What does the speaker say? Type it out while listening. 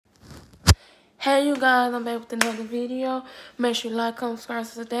Hey you guys, I'm back with another video. Make sure you like, comment, subscribe.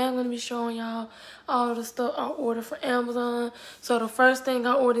 So today I'm going to be showing y'all all the stuff I ordered for Amazon. So the first thing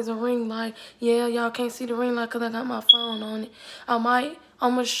I ordered is a ring light. Yeah, y'all can't see the ring light because I got my phone on it. I'm going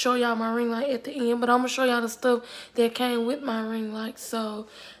to show y'all my ring light at the end, but I'm going to show y'all the stuff that came with my ring light. So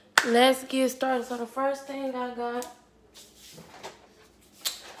let's get started. So the first thing I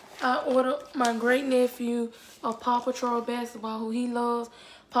ordered my great nephew a Paw Patrol basketball, who he loves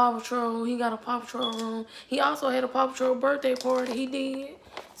Paw Patrol. He got a Paw Patrol room. He also had a Paw Patrol birthday party. He did.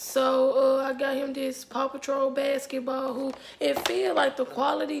 So I got him this Paw Patrol basketball. Who it feel like the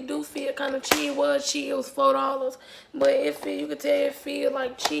quality do feel kind of cheap. It was cheap. It was $4, but it feel, you could tell it feel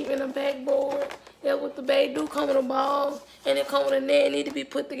like cheap in the backboard. That's what the bag do come with a ball, and it come with a net. It need to be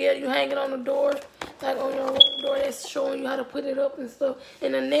put together. You hang it on the door, like on your room door. That's showing you how to put it up and stuff.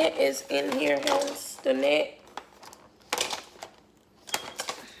 And the net is in here, guys. The net.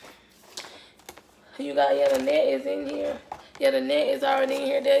 You got, yeah, the net is in here. Yeah, the net is already in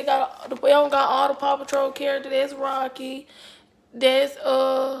here. They don't got all the Paw Patrol characters. There's Rocky. There's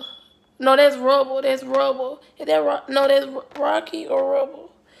no, that's Rubble. That's Rubble. Is that no? That's Rocky or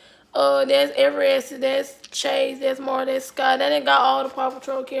Rubble. There's Everest, that's Chase, that's Mar, that's Sky. They didn't got all the Paw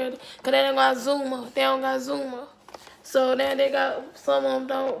Patrol characters, cause they don't got Zuma. They don't got Zuma. So now they got some of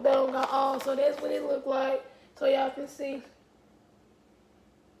them they don't got all. So that's what it look like. So y'all can see.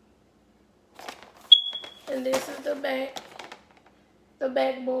 And this is the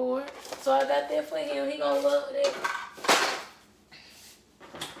backboard. So I got that for him. He gonna love that.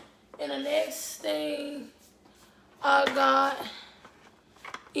 And the next thing I got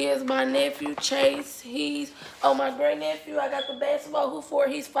is my nephew Chase. He's my great nephew. I got the basketball hoop for.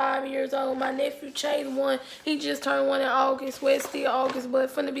 He's 5 years old. My nephew Chase he just turned 1 in August. Well, it's still August, but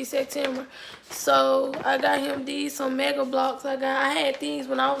it's finna be September. So I got him some Mega Blocks. I had these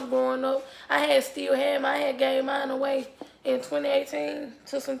when I was growing up. I had gave mine away in 2018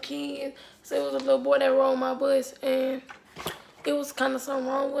 to some kids. So it was a little boy that rode my bus, and it was kind of something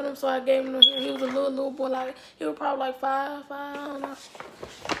wrong with him, so I gave him to him. He was a little boy, like he was probably like five, I don't know.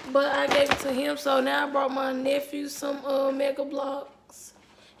 But I gave it to him. So now I brought my nephew some Mega Blocks.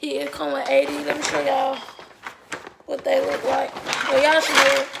 He come with 80. Let me show y'all what they look like. Well, y'all should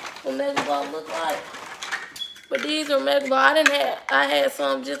know what Mega Blocks look like. But these are Mega Blocks. I had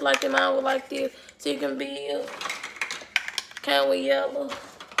some just like them. I was like this, so you can build. Came with yellow.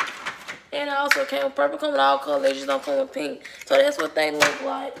 And I also came with purple. Come with all colors. They just don't come with pink. So that's what they look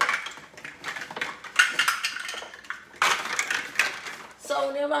like. So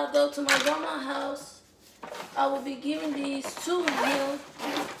whenever I go to my grandma's house, I will be giving these to him.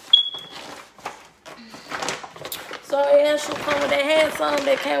 So it actually come with, they had some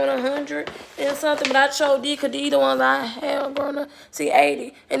that came with 100 and something, but I chose these because these the ones I have grown up. See,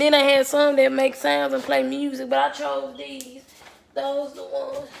 80. And then I had some that make sounds and play music, but I chose these. Those the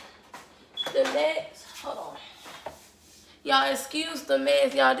ones. The next, hold on. Y'all excuse the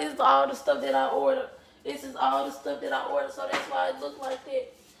mess, y'all. This is all the stuff that I ordered. This is all the stuff that I ordered, so that's why it look like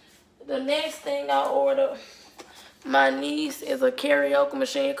that. The next thing I ordered, my niece, is a karaoke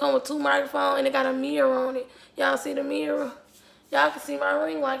machine. It come with 2 microphones, and it got a mirror on it. Y'all see the mirror? Y'all can see my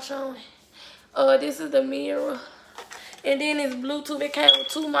ring light showing. This is the mirror. And then it's Bluetooth. It came with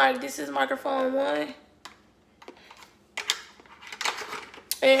 2 mics. This is microphone 1.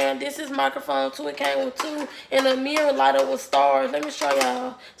 And this is microphone 2. It came with 2. And the mirror light up with stars. Let me show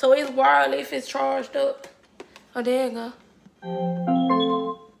y'all. So it's wireless if it's charged up. Oh, there you go.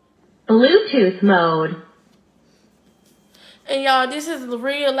 Bluetooth mode. And y'all, this is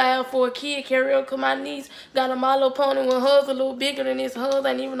real loud for a kid karaoke. My niece got a My Little Pony when hers a little bigger than this. Hers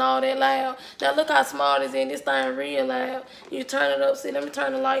ain't even all that loud. Now look how small this is. This thing real loud. You turn it up. See, let me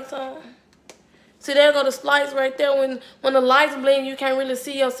turn the lights on. See, there go the lights right there. When the lights bling, you can't really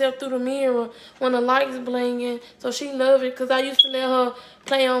see yourself through the mirror when the lights blinging. So she love it because I used to let her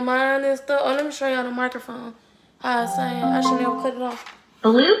play on mine and stuff. Oh, let me show y'all the microphone. How it's saying. I should never cut it off.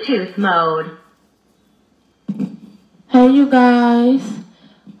 Bluetooth mode. Hey, you guys.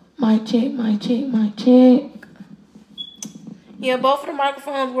 Mic check, mic check, mic check. Yeah, both of the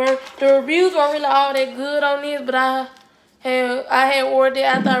microphones were. The reviews weren't really all that good on this, but I had ordered it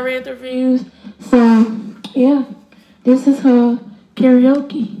after I read the reviews. So, yeah, this is her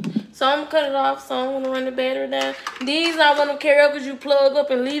karaoke. So, I'm going to cut it off, so I'm going to run the battery down. These are one of the karaoke's you plug up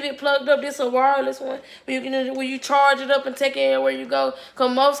and leave it plugged up. This is a wireless one where you charge it up and take it everywhere you go.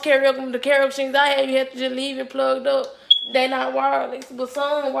 Because most karaoke, the karaoke machines I have, you have to just leave it plugged up. They're not wireless, but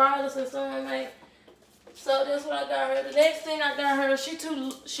some are wireless and some ain't. So that's what I got her. The next thing I got her, she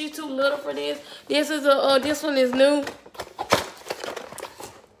too little for this. This one is new.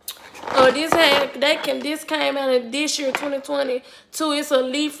 This came out of this year, 2022. It's a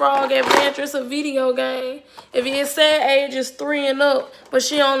Leapfrog Adventure. It's a video game. If it said age is 3 and up, but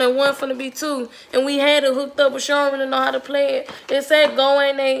she only one finna be 2, and we had it hooked up, but she don't really know how to play it. It said go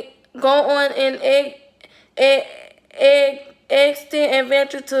on an extant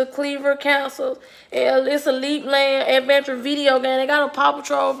adventure to Cleaver Castle. It's a Leapland adventure video game. They got a Paw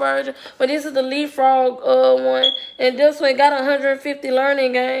Patrol version, but this is the Leapfrog one. And this one got 150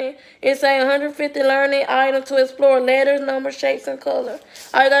 learning game. It's a 150 learning item to explore letters, numbers, shapes, and color.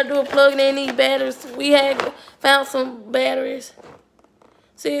 All you gotta do is plug in these batteries. We had found some batteries.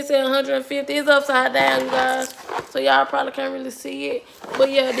 See, it said 150. It's upside down, you guys. So y'all probably can't really see it.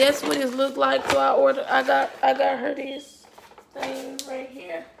 But yeah, that's what it looked like. So I got her this thing right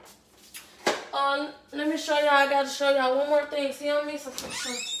here. Let me show y'all. I gotta show y'all one more thing. See, I'm missing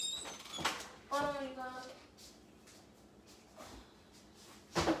some. Hold on, you guys.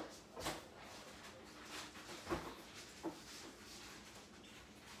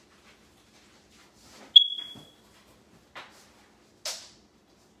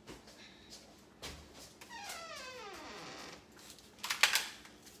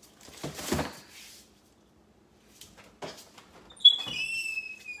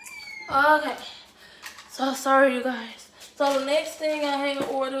 Okay, so sorry you guys. So the next thing I had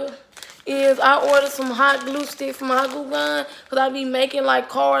ordered is I ordered some hot glue sticks from Hot Glue Gun, because I be making like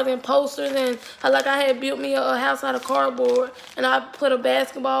cards and posters, and I had built me a house out of cardboard, and I put a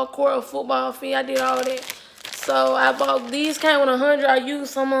basketball court, a football field. I did all that. So I bought these, came with 100. I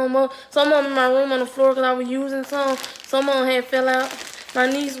used some of them in my room on the floor because I was using some. Some of them had fell out. My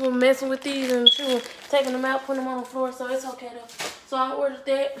niece was messing with these and she was taking them out, putting them on the floor, so it's okay though. So I ordered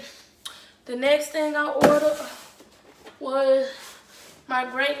that. The next thing I ordered was my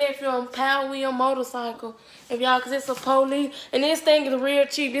great nephew on Power Wheel motorcycle. If y'all, cause it's a police, and this thing is real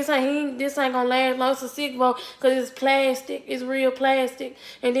cheap. This ain't gonna last long. It's a 6-volt, cause it's plastic. It's real plastic.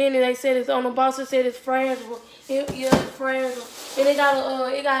 And then they said it's on the box. It said it's fragile. It's fragile. And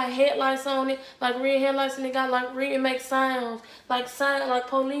it got headlights on it, like real headlights, and it got like it makes sounds, like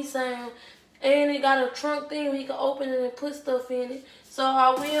police sound. And it got a trunk thing where you can open it and put stuff in it. So I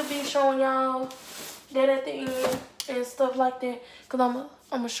will be showing y'all that at the end and stuff like that. Cause I'm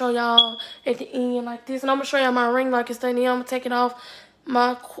gonna show y'all at the end like this. And I'm gonna show y'all my ring light thing. I'm gonna take it off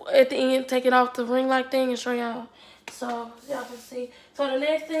at the end, take it off the ring light thing and show y'all. So y'all can see. So the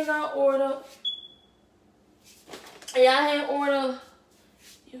next thing I ordered, I had ordered,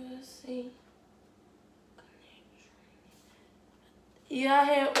 you will see. Yeah, I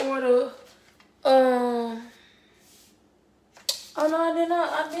had ordered, oh no, I did not.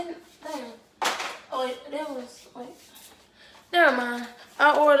 I didn't. Damn. Oh wait, never mind.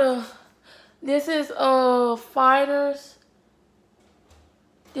 I ordered. This is fighters.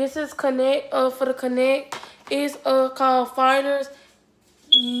 This is Connect. For the Connect, it's called Fighters.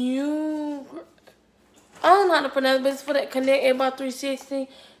 I don't know how to pronounce it, but it's for that Connect Xbox 360.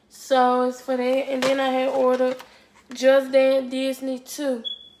 So it's for that. And then I had ordered Just Dance Disney 2.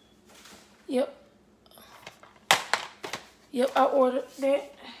 Yep, I ordered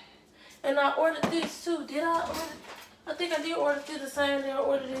that. And I ordered this too. Did I order? I think I did order this the same day I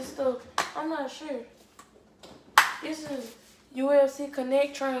ordered this stuff. I'm not sure. This is UFC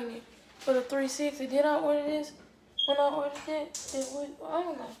Connect training for the 360. Did I order this when I ordered that? I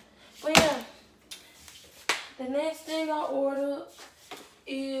don't know. But yeah, the next thing I ordered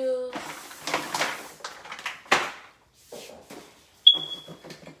is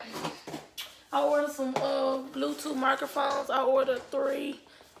I ordered some Bluetooth microphones. I ordered 3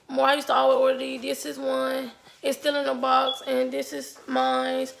 more. I used to always order these. This is one. It's still in the box, and this is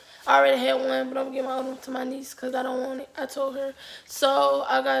mine. I already had one, but I'm gonna give my other one to my niece because I don't want it. I told her. So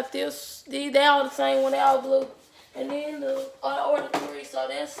I got this. They all the same one. They all blue. And then I ordered 3, so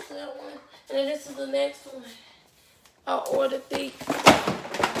that's that one. And then this is the next one. I ordered these.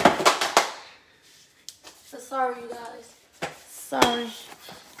 So sorry, you guys. Sorry.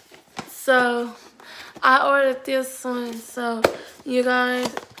 So I ordered this one. So you guys,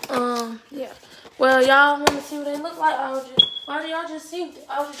 yeah. Well, y'all want to see what they look like? Why do y'all just see it?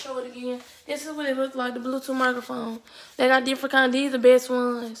 I'll just show it again. This is what it looks like, the Bluetooth microphone. They got different kinds. These are the best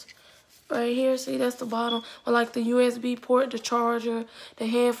ones. Right here, see, that's the bottom. Or like the USB port, the charger, the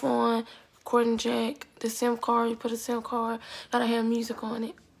headphone, recording jack, the SIM card. You put a SIM card, gotta have music on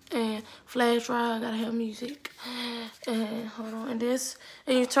it. And flash drive, gotta have music. And hold on, and this,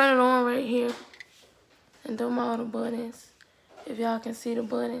 and you turn it on right here. And them all the buttons. If y'all can see the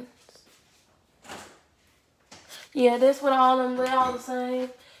buttons. Yeah, that's what all of them, they're all the same.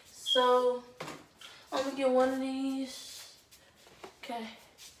 So, I'm gonna get one of these. Okay.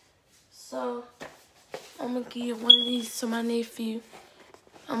 So I'm gonna give one of these to my nephew.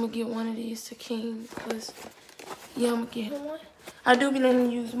 I'm gonna give one of these to King because yeah, I'm gonna give him one. I do be letting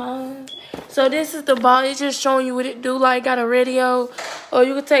him use mine. So this is the ball. It's just showing you what it do. Like got a radio, or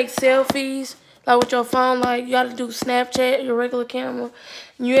you can take selfies like with your phone. Like you gotta do Snapchat, your regular camera,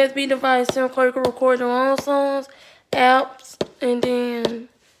 USB device, SIM card. You can record your own songs, apps, and then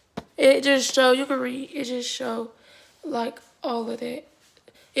it just show. You can read. It just show like all of that.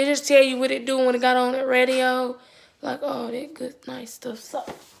 It just tell you what it do when it got on the radio, like all that good, nice stuff. So,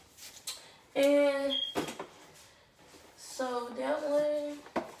 and so that one,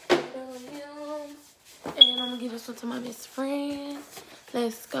 and I'm gonna give this one to my best friend.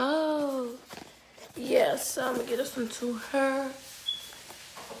 Let's go. Yes, so I'm gonna give this one to her.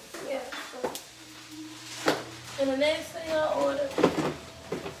 Yeah. So. And the next thing I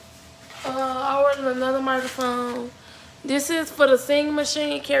ordered another microphone. This is for the singing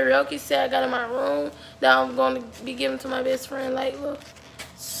machine karaoke set I got in my room that I'm going to be giving to my best friend Layla.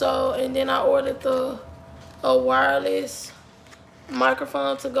 So, and then I ordered a wireless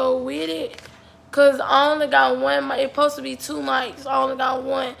microphone to go with it. Because I only got one mic. It's supposed to be 2 mics. I only got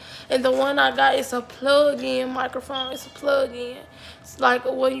one. And the one I got is a plug-in microphone. It's a plug-in. It's like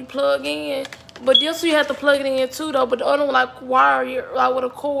when you plug in. But this you have to plug it in too though. But the other one like wire, like with a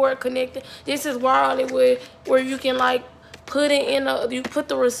cord connected. This is wireless where you can like put it in you put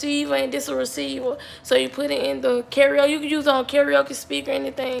the receiver and this is a receiver. So you put it in the karaoke. You can use it on karaoke speaker or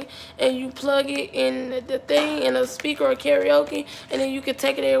anything. And you plug it in the thing in a speaker or karaoke. And then you can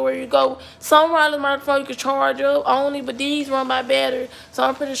take it everywhere you go. Some wireless microphone you can charge up only, but these run by battery. So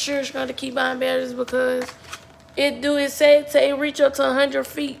I'm pretty sure it's going to keep buying batteries because it said it reach up to 100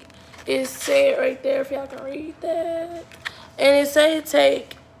 feet. It said right there if y'all can read that. And it say it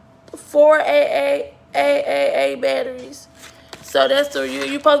take 4 AAA batteries. So that's the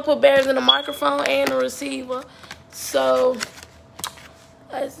you supposed to put batteries in the microphone and the receiver. So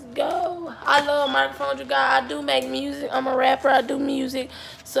let's go. I love microphones, you guys. I do make music. I'm a rapper. I do music.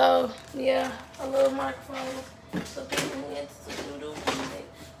 So yeah, I love microphones. So people into do music.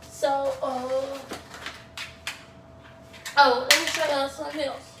 So oh, let me show y'all something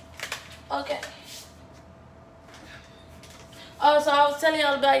else. Okay. Oh, so I was telling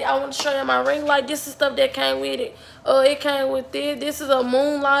y'all about I want to show you my ring light. This is stuff that came with it. It came with this. This is a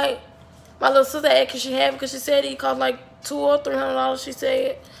moonlight. My little sister asked can she have it because she said it cost like $200 or $300. She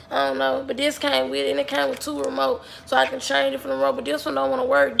said I don't know, but this came with it and it came with 2 remote, so I can change it from the remote. But this one don't want to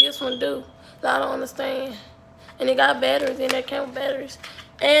work. This one do. So I don't understand. And it got batteries and it came with batteries,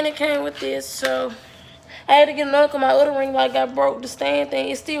 and it came with this. So I had to get another because my other ring light got broke. The stand thing,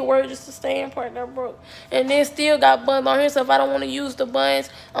 it still works, just the stand part got broke. And then still got buttons on here, so if I don't want to use the buttons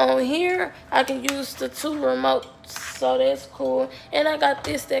on here, I can use the 2 remotes. So that's cool. And I got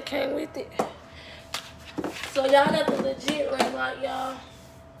this that came with it. So y'all got the legit ring light, y'all.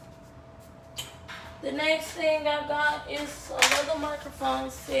 The next thing I got is another microphone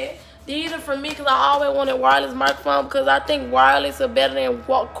set. These are for me because I always wanted wireless microphone because I think wireless are better than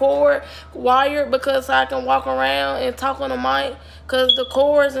wired because I can walk around and talk on the mic because the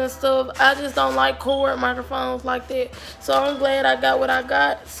cords and stuff, I just don't like cord microphones like that. So I'm glad I got what I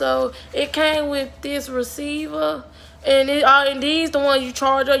got. So it came with this receiver. And these the ones you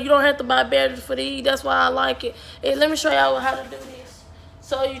charge up. You don't have to buy batteries for these. That's why I like it. And let me show y'all how to do this.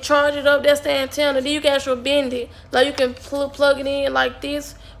 So you charge it up, that's the antenna. Then you can actually bend it. Like you can plug it in like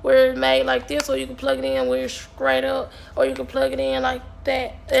this, where it's made like this, or you can plug it in where it's straight up, or you can plug it in like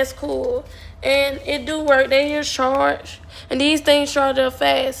that. That's cool. And it do work. They just charge. And these things charge up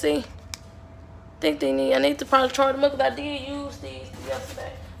fast, see? I need to probably charge them up because I did use these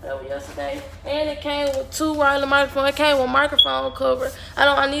yesterday. And it came with 2 wireless microphones. It came with a microphone cover.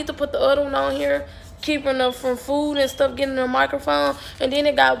 I need to put the other one on here, keeping them from food and stuff getting in the microphone. And then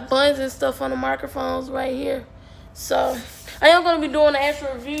it got buttons and stuff on the microphones right here. So I am going to be doing an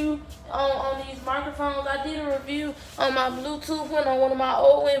actual review on these microphones. I did a review on my Bluetooth one on one of my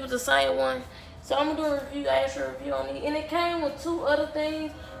old ones. It was the same one. So I'm going to do an actual review on these. And it came with 2 other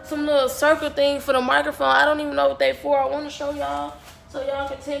things. Some little circle things for the microphone. I don't even know what they for. I want to show y'all so y'all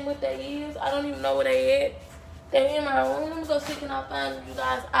can tell me what they is. I don't even know where they at. They're in my room. Let me go see can I find them, you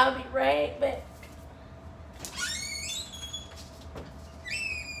guys. I'll be right back.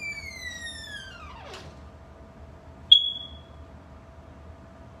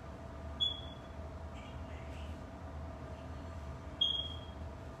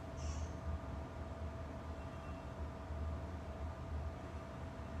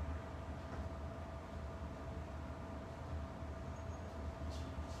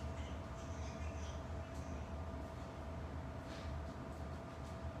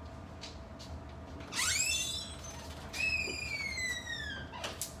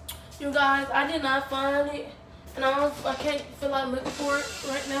 You guys, I did not find it, and I can't feel like looking for it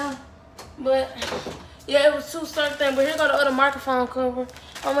right now. But yeah, it was 2 certain things. But here go the other microphone cover.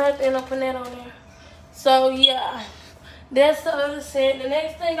 I'm gonna have to end up putting that on there. So yeah, that's the other set. The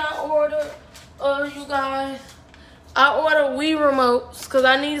next thing I ordered, you guys, I ordered Wii remotes because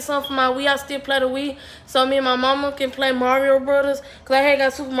I needed something for my Wii. I still play the Wii, so me and my mama can play Mario Brothers. Because I had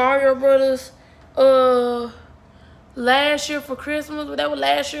got Super Mario Brothers last year for Christmas, but that was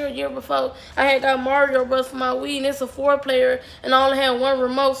last year, year before. I had got Mario Bros for my Wii, and it's a 4-player, and I only had 1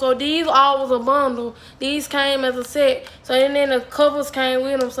 remote. So these all was a bundle. These came as a set. So and then the covers came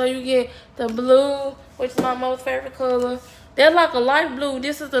with them. So you get the blue, which is my most favorite color. They're like a light blue.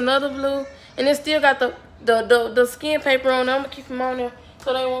 This is another blue, and it still got the skin paper on there. I'm gonna keep them on there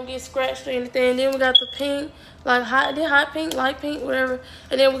so they won't get scratched or anything. Then we got the pink, like hot pink, light pink, whatever.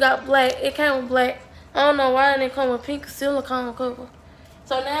 And then we got black. It came with black. I don't know why it didn't come with pink silicone cover.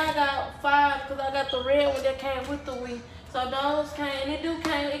 So now I got 5 because I got the red one that came with the Wii. So those came.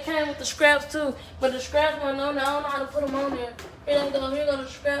 It came with the scraps too. But the scraps weren't on there. I don't know how to put them on there. Here they go. Here go the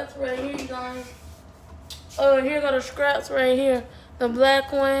scraps right here, you guys. Here go the scraps right here. The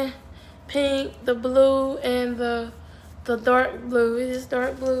black one, pink, the blue, and the dark blue. It is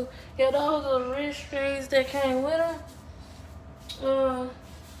dark blue. Yeah, those are the wrist strings that came with them.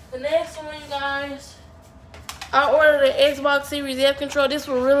 The next one, you guys, I ordered an Xbox Series F controller. This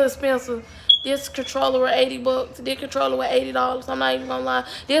was really expensive. This controller was $80. This controller was $80. I'm not even gonna lie.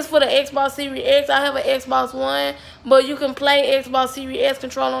 This for the Xbox Series X. I have an Xbox One, but you can play Xbox Series X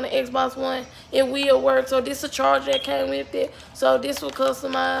controller on the Xbox One. It will work. So this is a charger that came with it. So this was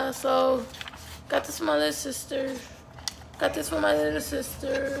customized. So got this for my little sister. Got this for my little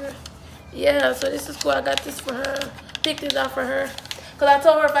sister. Yeah, so this is cool. I got this for her. Picked this out for her. Because I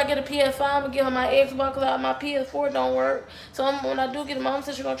told her if I get a PS5, I'm going to give her my Xbox because my PS4 don't work. So when I do get it, Mom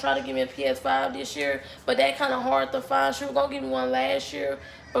said she's going to try to give me a PS5 this year. But that kind of hard to find. She was going to give me one last year.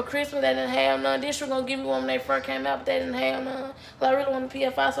 For Christmas, they didn't have none. This year, going to give me one when they first came out, but they didn't have none. Because I really want a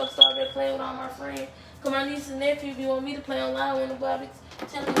PS5 so I can start there playing with all my friends. Because my niece and nephew be want me to play online when the Bobby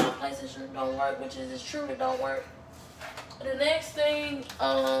telling me my PlayStation don't work, which is true, it don't work. The next thing,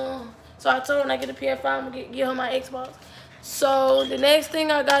 so I told her when I get a PS5, I'm going to give her my Xbox. So the next thing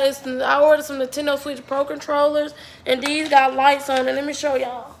I got is I ordered some Nintendo Switch Pro controllers, and these got lights on it. Let me show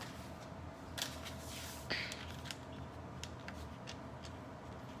y'all.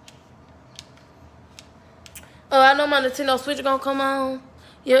 I know my Nintendo Switch gonna come on.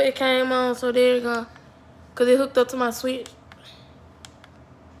 Yeah, it came on, so there you go. Cause it hooked up to my Switch.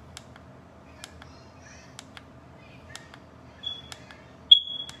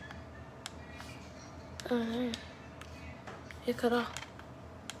 It cut off.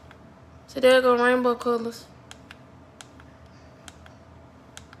 So there go rainbow colors.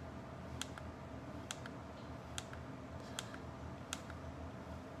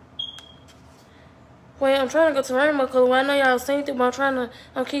 Wait, I'm trying to go to rainbow color. Well, I know y'all seen it, but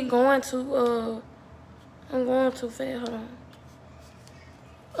I'm keep going to, I'm going too fast. Hold on.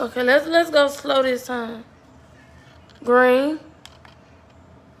 Okay, let's go slow this time. Green,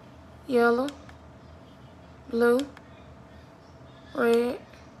 yellow, blue, red,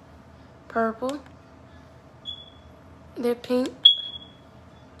 purple, then pink,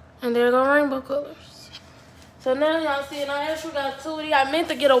 and there go rainbow colors. So now y'all see, and I actually got 2 of these. I meant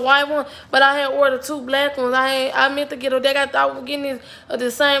to get a white one, but I had ordered 2 black ones. I meant to get I was getting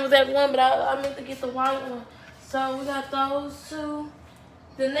the same exact one, but I meant to get the white one. So we got those 2.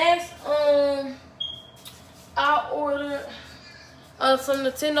 The next, I ordered some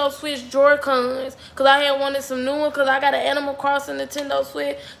Nintendo Switch Joy-Cons, because I had wanted some new ones, because I got an Animal Crossing Nintendo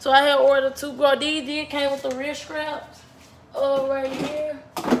Switch, so I had ordered 2. Bro, these came with the wrist straps right here.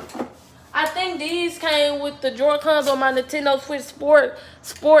 I think these came with the Joy-Cons on my Nintendo Switch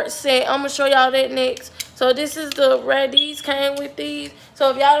Sports set. I'm going to show y'all that next. So this is the red. These came with these. So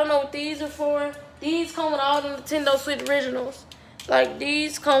if y'all don't know what these are for, these come with all the Nintendo Switch originals. Like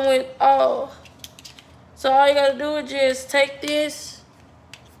these come with all. So all you got to do is just take this,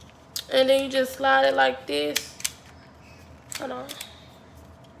 and then you just slide it like this. Hold on.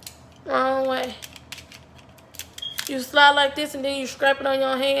 Wrong way. You slide like this, and then you scrape it on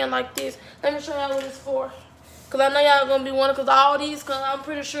your hand like this. Let me show y'all what it's for. Because I know y'all going to be wondering, because all these, because I'm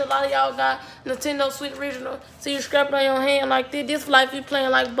pretty sure a lot of y'all got Nintendo Switch original. So you scrap it on your hand like this. This for like you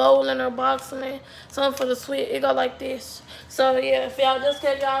playing like bowling or boxing and something for the Switch. It go like this. So yeah, if y'all just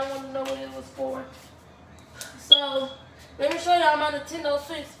kept y'all want to know what it was for. So let me show y'all my Nintendo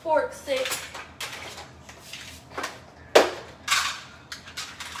Switch Sports set.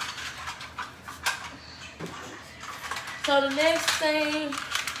 So the next thing,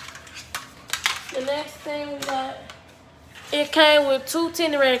 The next thing we got, it came with 2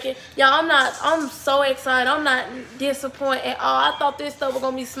 tennis rackets. Y'all, I'm so excited. I'm not disappointed at all. I thought this stuff was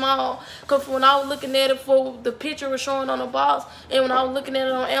going to be small. Because when I was looking at it for the picture was showing on the box, and when I was looking at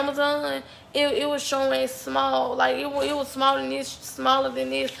it on Amazon, it was showing small. Like, it was smaller than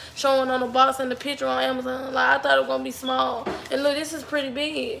this, showing on the box and the picture on Amazon. Like, I thought it was going to be small. And look, this is pretty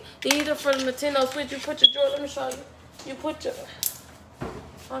big. These are for the Nintendo Switch. You put your drawer. Let me show you. You put your...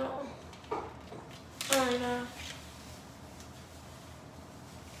 Hold on. All right, now.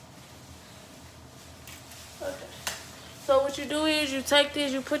 Okay. So what you do is you take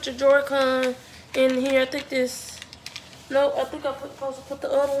this, you put your Joy-Con in here. I think this. No, I think supposed to put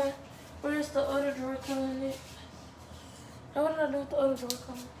the other one. Where's the other Joy-Con in it? Now, what did I do with the other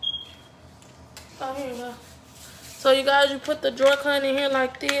Joy-Con? Oh, here you go. So you guys, you put the Joy-Con in here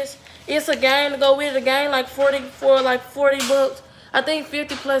like this. It's a game to go with it. A game like 40 bucks. I think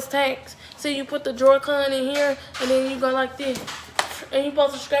 50 plus tax. So you put the Joy-Con in here, and then you go like this. And you're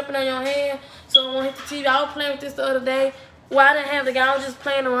supposed to strap it on your hand so it won't hit the TV. I was playing with this the other day. Well, I didn't have the guy. I was just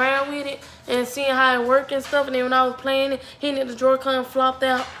playing around with it and seeing how it worked and stuff. And then when I was playing it, hitting it, the Joy-Con flopped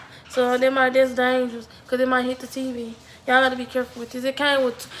out. So that's dangerous because it might hit the TV. Y'all got to be careful with this. It came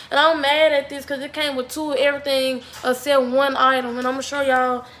with, and I'm mad at this because it came with 2 of everything except 1 item. And I'm going to show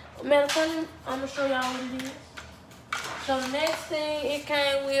y'all, matter of fact, I'm going to show y'all what it is. So the next thing, it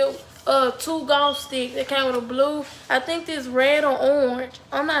came with 2 golf sticks. It came with a blue. I think this red or orange.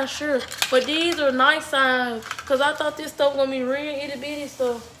 I'm not sure. But these are nice size. Because I thought this stuff was going to be real itty bitty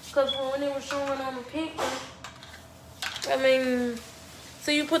stuff. Because when it was showing on the picture. I mean,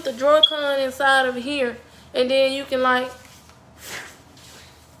 so you put the Joy-Con inside of here. And then you can like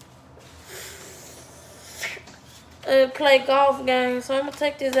play golf games. So I'm going to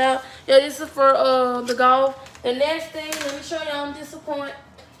take this out. Yeah, this is for the golf. The next thing, let me show y'all, I'm disappointed.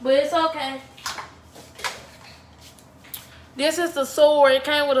 But it's okay. This is the sword. It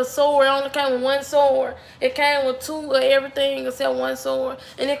came with a sword. It only came with 1 sword. It came with 2 of everything except 1 sword.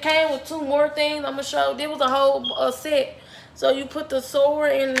 And it came with 2 more things. I'm going to show you. This was a whole set. So you put the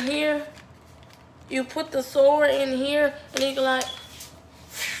sword in here. You put the sword in here. And you can like...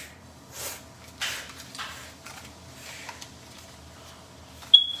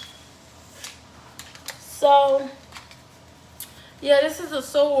 So... yeah, this is a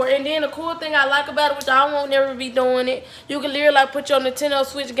sword. And then the cool thing I like about it, which I won't never be doing it, you can literally like put your Nintendo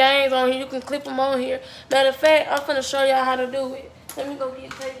Switch games on here. You can clip them on here. Matter of fact, I'm finna show y'all how to do it. Let me go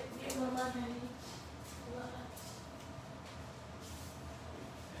get one of my games.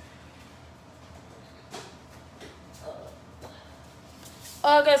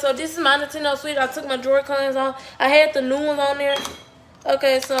 Okay, so this is my Nintendo Switch. I took my Joy-Cons off. I had the new ones on there.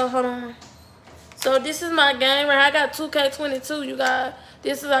 Okay, so hold on. So this is my game right here. I got 2K22, you guys.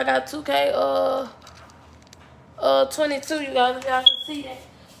 I got 2K 22, you guys, if y'all can see that.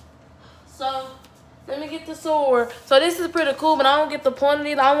 So let me get the sword. So this is pretty cool, but I don't get the point of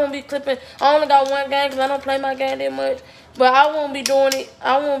it. I won't be clipping. I only got 1 game because I don't play my game that much. But I won't be doing it.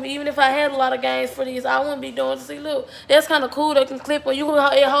 I won't be, even if I had a lot of games for these, I wouldn't be doing it. See, look, that's kind of cool. They can clip on. You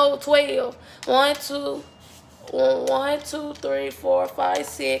can hold 12. 1, 2, 1, 2, 3, 4, 5,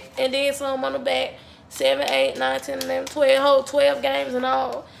 6, and then some on the back. 7, 8, 9, 10, 11, 12. Hold 12 games and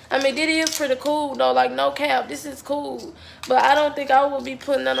all. I mean, this is pretty cool though. Like no cap, this is cool. But I don't think I would be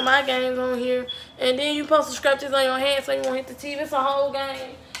putting none of my games on here. And then you supposed to scratch this on your hand so you won't hit the TV. It's a whole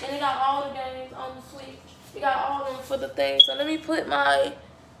game, and it got all the games on the Switch. You got all of them for the thing. So let me put my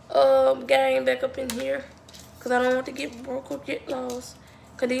game back up in here, cause I don't want to get broke or get lost.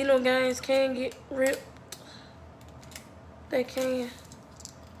 Cause these little games can get ripped. They can.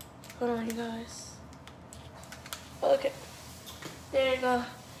 Hold on, you guys. Okay, there you go.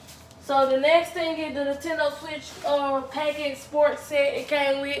 So the next thing is the Nintendo Switch package sports set. It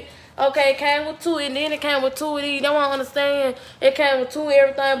came with, okay, it came with 2, and then it came with 2 of these. Don't understand. It came with 2 of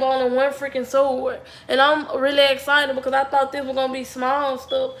everything, but only 1 freaking sword. And I'm really excited because I thought this was gonna be small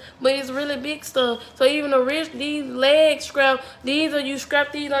stuff, but it's really big stuff. So even these leg strap, you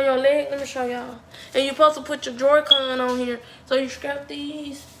strap these on your leg. Let me show y'all. And you're supposed to put your Joy-Con on here. So you strap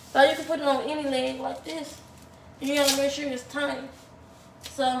these. So you can put it on any leg like this. You gotta make sure it's tight.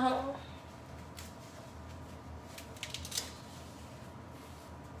 So,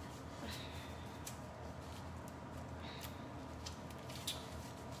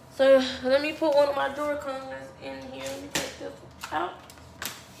 let me put one of my Joy-Cons in here. Let me take this out.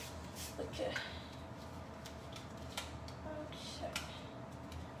 Okay.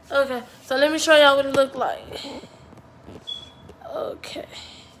 Okay, so let me show y'all what it look like. Okay.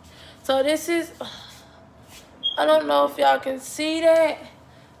 So this is, I don't know if y'all can see that,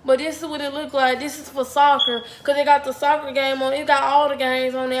 But this is what it look like. This is for soccer. Because they got the soccer game on. It got all the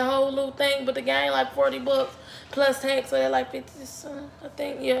games on that whole little thing. But the game like $40 plus tax. So they're like 50 something, I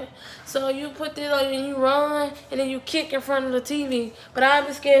think. Yeah. So you put this on and you run. And then you kick in front of the TV. But I'd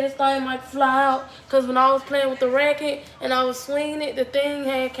be scared this thing might fly out. Because when I was playing with the racket and I was swinging it, the thing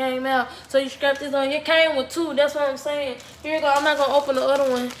had came out. So you strap this on. It came with two. That's what I'm saying. Here you go. I'm not going to open the other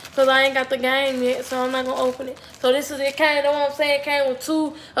one. Because I ain't got the game yet. So I'm not going to open it. So this is, it came, that's what I'm saying. It came with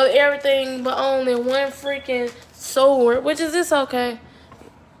two of everything but only one freaking sword. Which is this okay?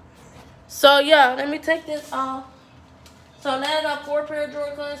 So yeah, let me take this off. So now I got 4 pair of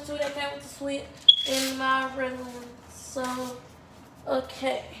Jordans, 2 that came with the Switch and my regular one. So,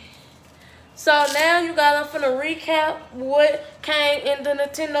 okay. So now you guys, I'm finna recap what came in the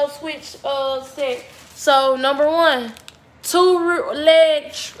Nintendo Switch set. So number 1, 2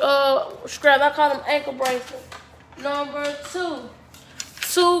 leg straps. I call them ankle bracelets. Number 2,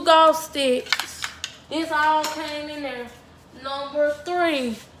 2 golf sticks. This all came in there. Number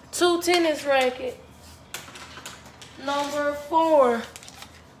 3, 2 tennis rackets. Number 4,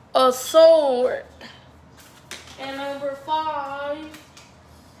 a sword. And number 5,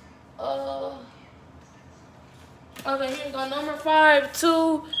 okay, here we go. Number 5,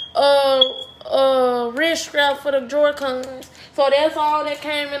 2 wrist strap for the Joy-Cons. So that's all that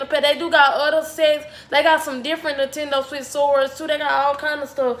came in the pack. They do got other sets. They got some different Nintendo Switch swords too. They got all kind of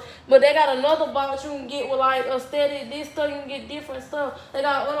stuff. But they got another box you can get with like aesthetic. This stuff you can get different stuff. They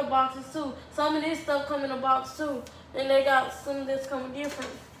got other boxes too. Some of this stuff come in a box too. And they got some of this coming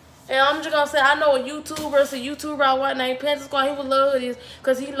different. And I'm just gonna say, I know a YouTuber I watch named Panther Squad. He would love this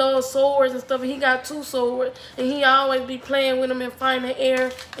because he loves swords and stuff. And he got 2 swords. And he always be playing with them and fighting the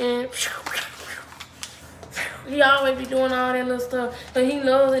air. And he always be doing all that little stuff. But he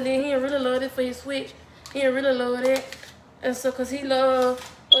loves it. Then he really love it for his Switch. He really love it. And so, cause he love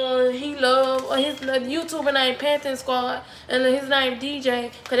his YouTuber named Panther Squad, and his name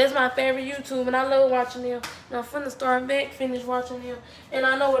DJ, cause that's my favorite YouTuber, and I love watching him. And I'm finna start back, finish watching him. And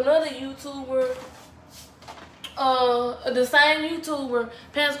I know another YouTuber, the same YouTuber,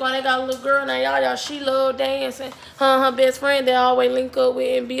 Panther Squad. They got a little girl named Yaya. She love dancing. Her and her best friend, they always link up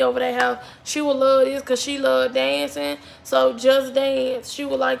with and be over their house. She would love this cause she love dancing. So Just Dance, she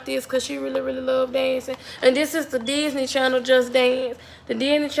would like this cause she really love dancing. And this is the Disney Channel Just Dance. The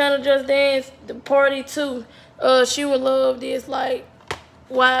Disney Channel Just Dance, the party too. She would love this, like,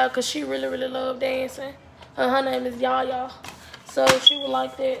 wow, cause she really love dancing. Her name is Yaya. So she would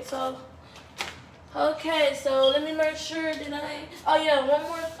like that. So okay, so let me make sure that oh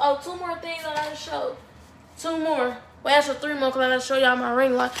yeah, 2 more things I gotta show. 2 more. Well, actually 3 more because I gotta show y'all my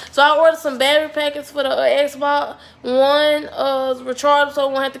ring light. So I ordered some battery packets for the Xbox. One rechargeable, so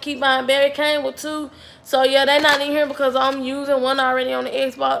I won't have to keep buying battery. Came with 2. So yeah, they're not in here because I'm using one already on the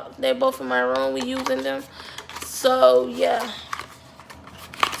Xbox. They're both in my room. We using them. So yeah.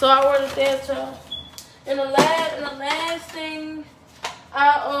 So I ordered that too. And the last thing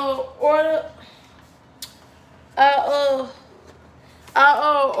I ordered.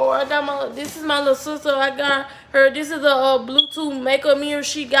 I got my, this is my little sister. I got her, this is a Bluetooth makeup mirror.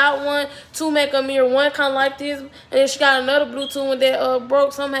 She got one, 2 makeup mirror, one kind of like this, and then she got another Bluetooth one that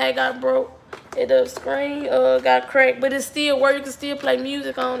broke. Somehow it got broke. The screen got cracked, but it still works. You can still play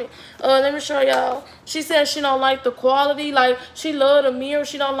music on it. Let me show y'all. She said she don't like the quality. Like, she love the mirror.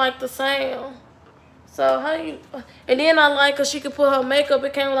 She don't like the sound. So how you, and then I like her, she could put her makeup,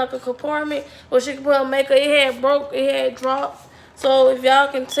 it came with like a compartment where she could put her makeup. It had broke, it had dropped. So if y'all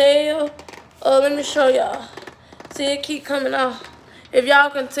can tell, let me show y'all. See, it keep coming off. If y'all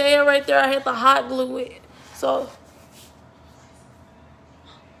can tell right there, I had to hot glue it. So,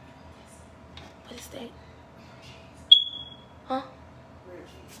 what is that? Huh?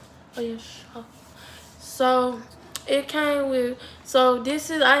 Oh yes. Huh. So it came with, so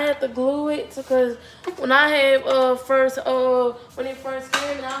this is, I had to glue it because when I had when it first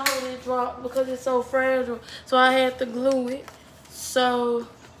came, I hold it drop because it's so fragile. So I had to glue it. So,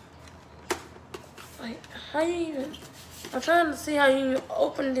 like, how you even, I'm trying to see how you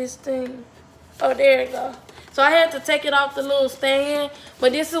open this thing. Oh, there it go. So I had to take it off the little stand,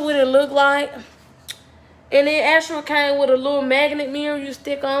 but this is what it looked like. And it actually came with a little magnet mirror you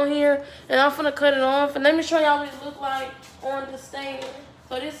stick on here. And I'm finna cut it off. And let me show y'all what it look like on the stand.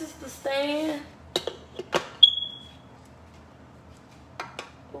 So this is the stand.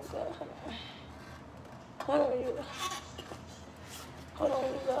 Oh God, hold on. Hold on,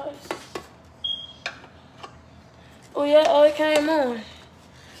 you guys. Oh yeah, oh it came on.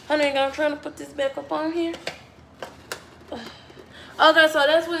 Honey, I'm trying to put this back up on here. Okay, so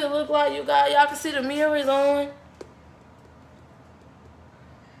that's what it look like, you guys. Y'all can see the mirror is on.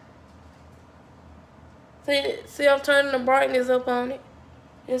 See, I'm turning the brightness up on it.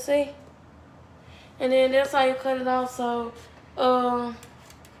 You see? And then that's how you cut it off. So,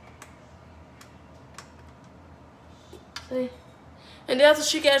 see? And that's what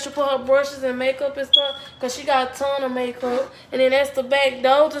she can actually put her brushes and makeup and stuff, because she got a ton of makeup. And then that's the back.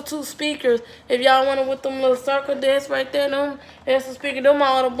 Those are 2 speakers. If y'all want it with them little circle discs right there, that's the speaker. Them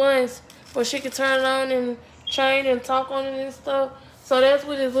all the buttons where she can turn it on and change and talk on it and stuff. So that's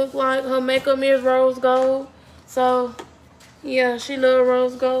what it looks like. Her makeup mirror is rose gold. So, yeah, she love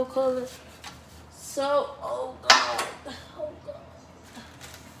rose gold color. So, oh God.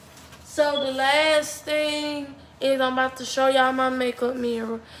 So the last thing is I'm about to show y'all my makeup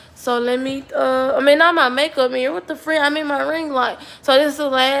mirror. So let me, not my makeup mirror. What the frick? I mean my ring light. So this is the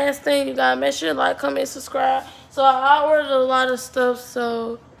last thing. You gotta make sure you like, comment, subscribe. So I ordered a lot of stuff.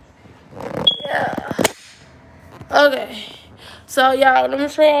 So yeah. Okay. So y'all, let me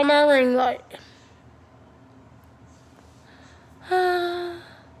show y'all my ring light.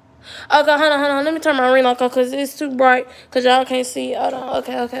 Okay, hold on. Let me turn my ring light on because it's too bright. Because y'all can't see. Hold on.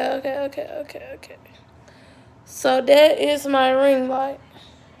 Okay. So that is my ring light.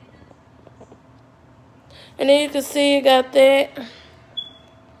 And then you can see you got that.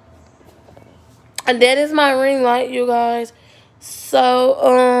 And that is my ring light, you guys.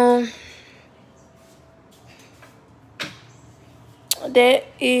 So, that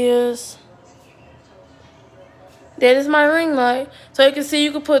is my ring light. So you can see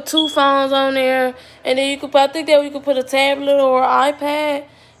you can put 2 phones on there. And then you could put, I think that we could put a tablet or an iPad.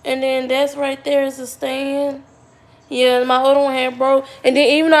 And then that's right there is a stand. Yeah, my other one had broke. And then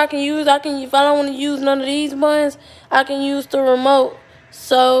even I can use, if I don't want to use none of these buttons, I can use the remote.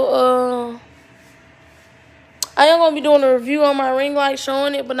 So, I am going to be doing a review on my ring light,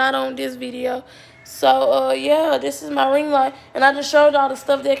 showing it, but not on this video. So, yeah, this is my ring light. And I just showed y'all the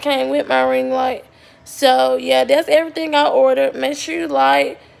stuff that came with my ring light. So, yeah, that's everything I ordered. Make sure you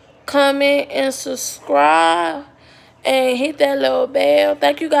like, comment, and subscribe. And hit that little bell.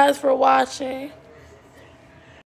 Thank you guys for watching.